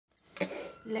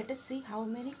Let us see how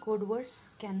many code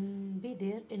words can be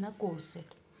there in a code set.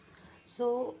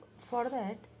 So for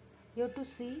that you have to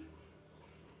see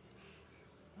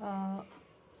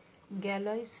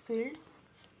gallows field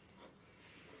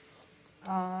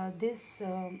this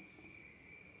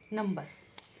number.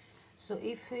 So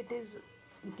if it is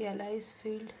gallows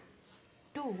field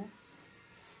 2,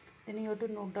 then you have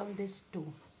to note down this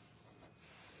 2.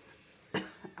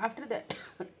 After that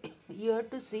you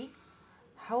have to see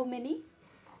how many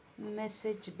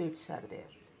message bits are there,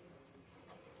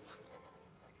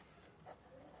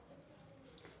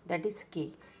 that is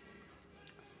k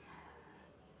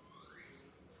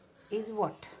is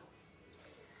what,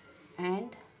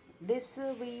 and this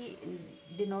we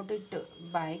denote it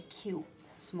by q,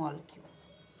 small q.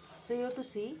 So you have to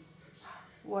see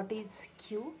what is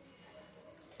q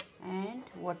and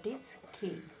what is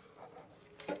k.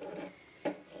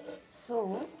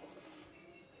 So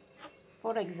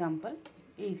for example,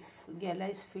 if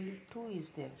gallows field 2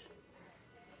 is there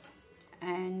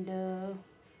and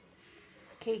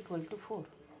k equal to 4,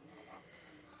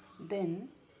 then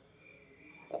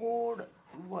code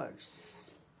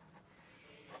words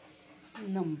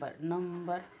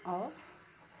number of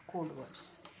code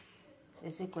words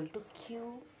is equal to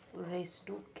q raised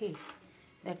to k,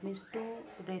 that means 2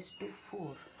 raised to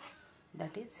 4,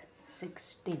 that is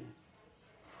 16.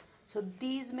 So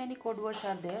these many code words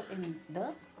are there in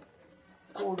the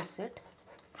code set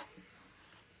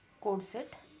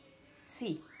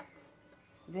C,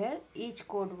 where each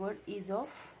code word is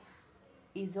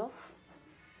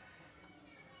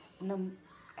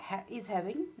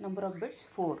having number of bits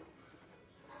 4.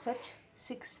 Such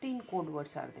 16 code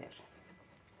words are there.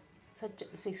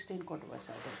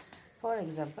 For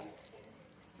example,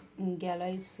 in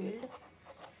gallows field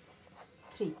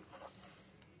 3,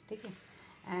 okay,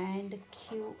 and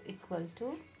q equal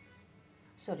to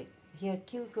here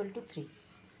q equal to 3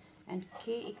 and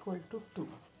k equal to 2.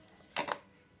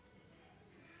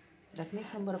 That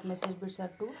means number of message bits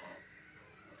are 2,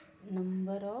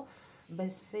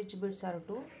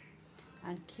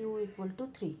 and q equal to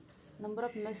 3. Number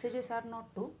of messages are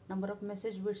not 2, number of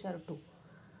message bits are 2.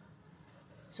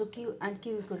 So q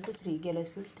equal to 3, gallows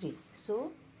field 3.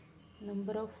 So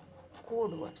number of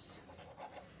code words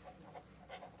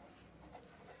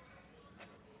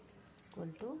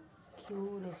equal to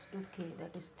q raised to k,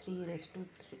 that is 3 raised to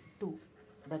 2,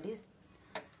 that is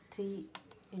 3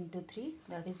 into 3,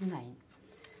 that is 9.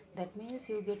 That means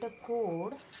you get a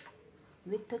code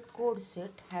with a code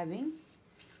set having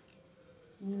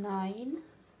 9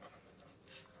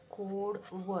 code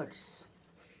words.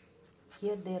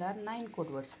 Here there are 9 code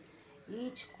words.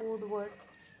 Each code word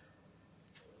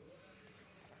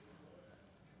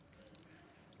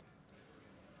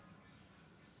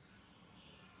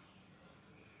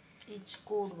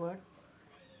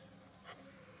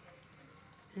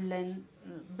length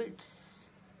bits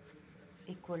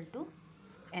equal to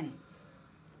n.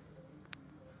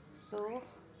 So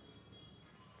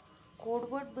code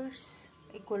word bits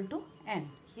equal to n.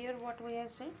 Here what we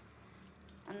have said,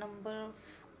 a number of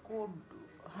code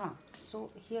so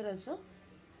here also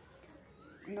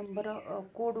number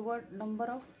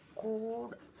of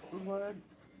code word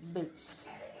bits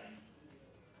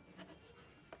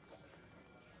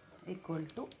equal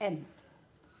to n.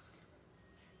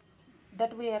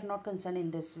 That we are not concerned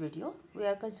in this video. We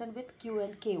are concerned with q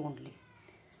and k only.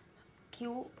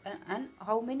 Q and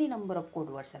how many number of code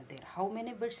words are there, how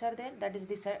many bits are there, that is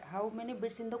decided, how many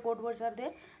bits in the code words are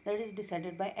there, that is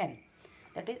decided by n,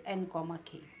 that is n comma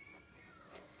k.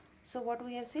 So what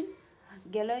we have seen,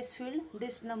 gallows field,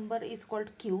 this number is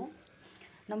called q,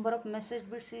 number of message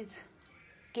bits is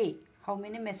k, how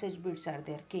many message bits are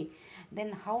there, k.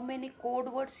 Then how many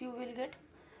code words you will get,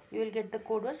 you will get the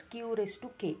code words q raised to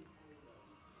k.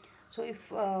 So if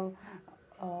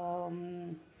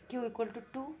q equal to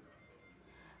 2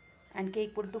 and k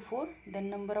equal to 4, then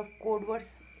number of code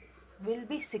words will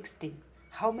be 16.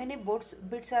 How many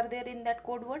bits are there in that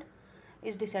code word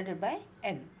is decided by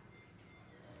n.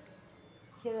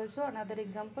 Here also another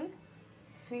example,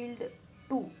 field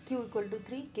 2, q equal to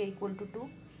 3, k equal to 2.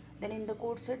 Then in the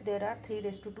code set there are 3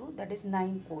 raised to 2, that is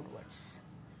 9 code words.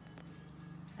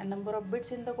 And number of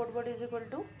bits in the code word is equal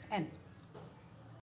to n.